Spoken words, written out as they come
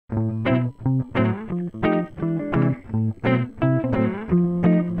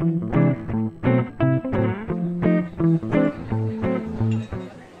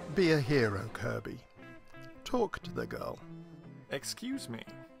Excuse me.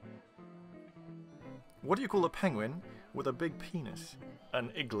 What do you call a penguin with a big penis?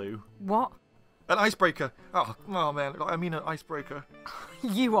 An igloo. What? An icebreaker. Oh man, I mean an icebreaker.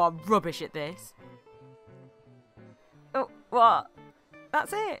 You are rubbish at this. Oh, what?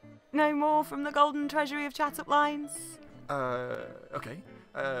 That's it? No more from the golden treasury of chat-up lines? Okay.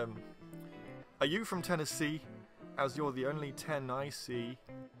 Are you from Tennessee? As you're the only 10 I see.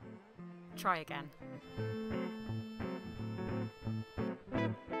 Try again.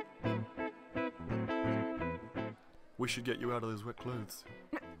 We should get you out of those wet clothes.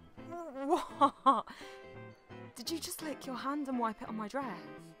 What? Did you just lick your hand and wipe it on my dress?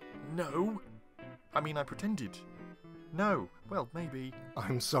 No. I mean, I pretended. No. Well, maybe.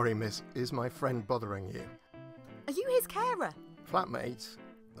 I'm sorry, miss. Is my friend bothering you? Are you his carer? Flatmate?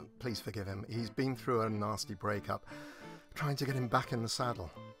 Please forgive him. He's been through a nasty breakup. Trying to get him back in the saddle.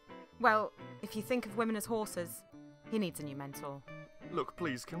 Well, if you think of women as horses, he needs a new mentor. Look,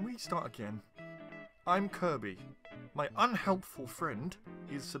 please, can we start again? I'm Kirby. My unhelpful friend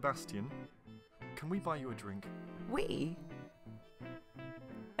is Sebastian. Can we buy you a drink? We?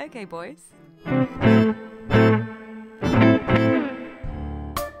 Okay, boys. And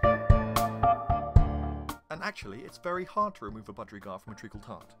actually, it's very hard to remove a budgerigar from a treacle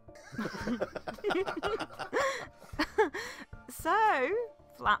tart. So,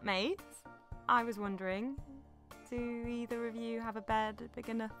 flatmates, I was wondering, do either of you have a bed big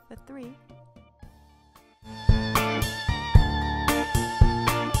enough for 3?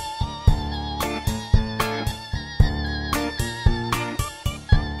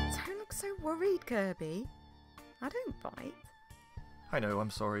 Don't look so worried, Kirby. I don't bite. I know,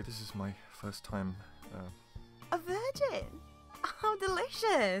 I'm sorry. This is my first time. A virgin? How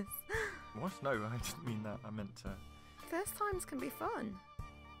delicious! What? No, I didn't mean that. I meant. First times can be fun.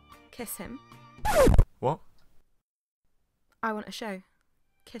 Kiss him. What? I want a show.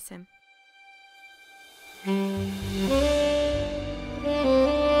 Kiss him.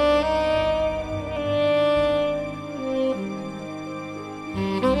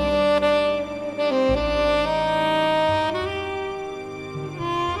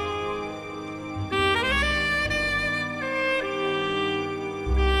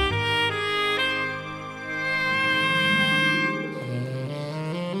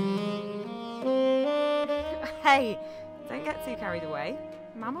 Hey, don't get too carried away.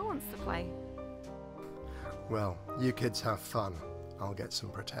 Mama wants to play. Well, you kids have fun. I'll get some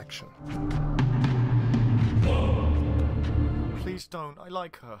protection. Please don't. I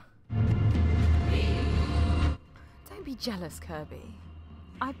like her. Don't be jealous, Kirby.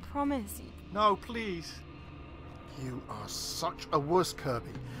 I promise you. No, please. You are such a wuss,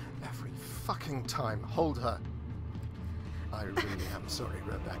 Kirby. Every fucking time. Hold her. I really am sorry,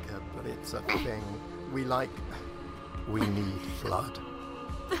 Rebecca, but it's a thing. We need blood.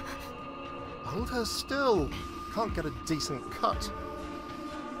 Hold her still. Can't get a decent cut.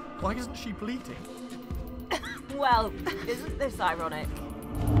 Why isn't she bleeding? Well, isn't this ironic?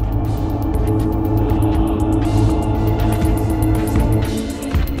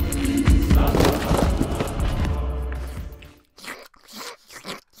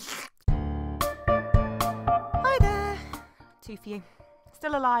 Hi there. 2 for you.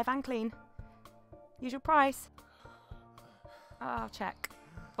 Still alive and clean. Usual price. I'll check.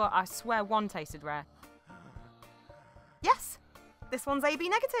 But I swear one tasted rare. Yes! This one's AB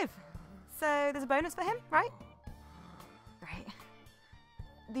negative. So there's a bonus for him, right? Great.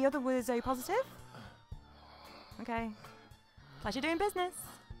 The other was O positive? Okay. Pleasure doing business.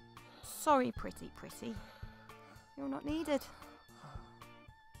 Sorry, pretty. You're not needed.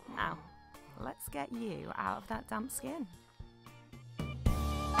 Now, let's get you out of that damp skin.